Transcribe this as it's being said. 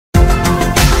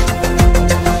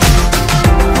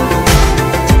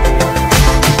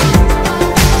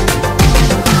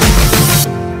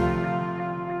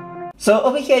So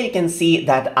over here, you can see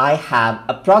that I have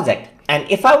a project. And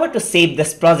if I were to save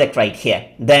this project right here,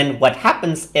 then what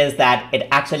happens is that it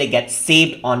actually gets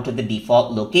saved onto the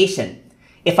default location.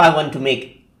 If I want to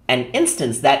make an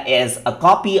instance that is a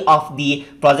copy of the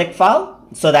project file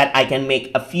so that I can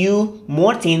make a few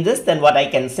more changes, then what I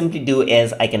can simply do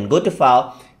is I can go to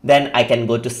File, then I can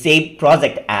go to Save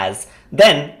Project As.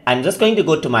 Then I'm just going to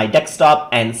go to my desktop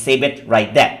and save it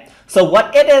right there. So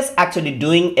what it is actually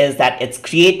doing is that it's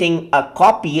creating a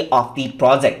copy of the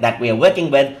project that we are working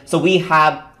with. So we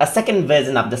have a second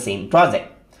version of the same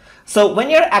project. So when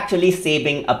you're actually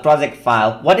saving a project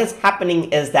file, what is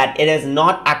happening is that it is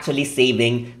not actually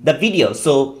saving the video.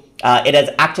 So it is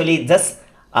actually just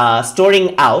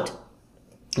storing out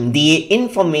the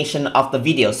information of the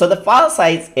video. So the file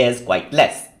size is quite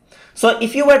less. So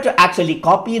if you were to actually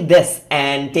copy this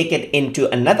and take it into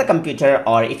another computer,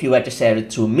 or if you were to share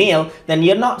it through mail, then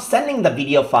you're not sending the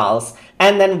video files.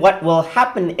 And then what will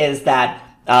happen is that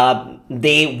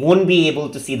they won't be able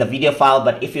to see the video file.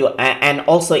 But if you, and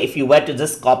also if you were to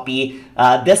just copy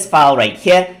this file right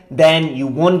here, then you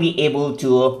won't be able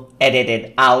to edit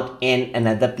it out in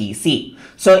another PC.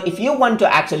 So if you want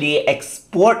to actually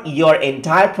export your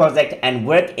entire project and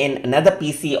work in another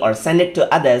PC or send it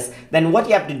to others, then what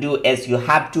you have to do is you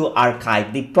have to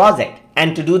archive the project.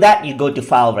 And to do that, you go to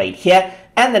File right here,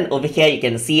 and then over here you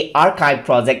can see Archive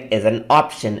Project is an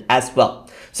option as well.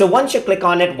 So once you click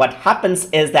on it, what happens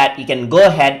is that you can go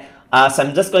ahead. So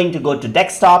I'm just going to go to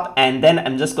Desktop, and then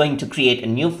I'm just going to create a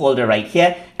new folder right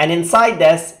here. And inside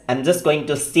this, I'm just going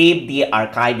to save the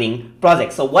archiving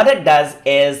project. So what it does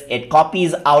is it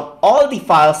copies out all the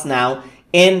files now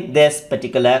in this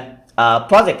particular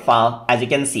project file, as you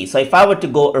can see. So if I were to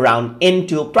go around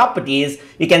into properties,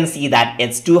 you can see that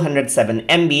it's 207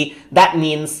 MB. That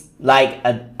means like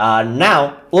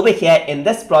now over here in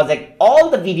this project, all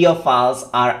the video files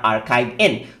are archived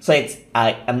in. So it's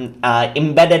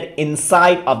embedded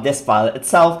inside of this file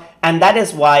itself. And that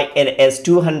is why it is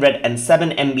 207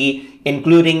 MB,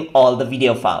 including all the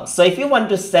video files. So if you want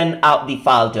to send out the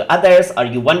file to others, or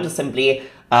you want to simply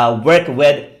work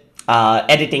with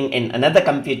editing in another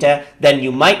computer, then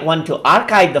you might want to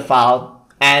archive the file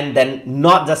and then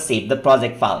not just save the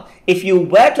project file. If you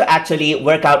were to actually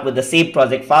work out with the save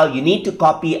project file, you need to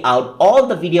copy out all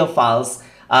the video files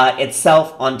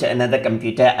itself onto another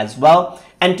computer as well.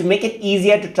 And to make it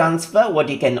easier to transfer, what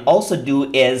you can also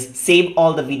do is save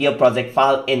all the video project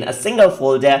file in a single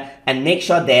folder and make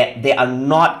sure they are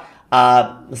not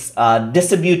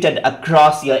distributed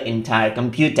across your entire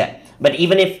computer. But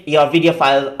even if your video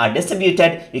files are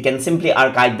distributed, you can simply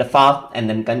archive the file and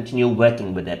then continue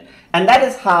working with it. And that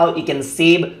is how you can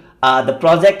save the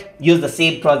project, use the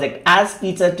Save Project As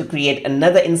feature to create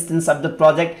another instance of the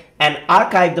project and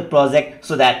archive the project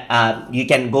so that you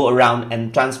can go around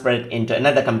and transfer it into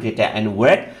another computer and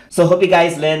work. So hope you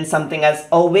guys learned something as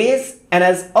always. And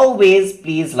as always,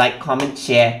 please like, comment,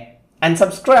 share, and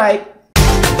subscribe.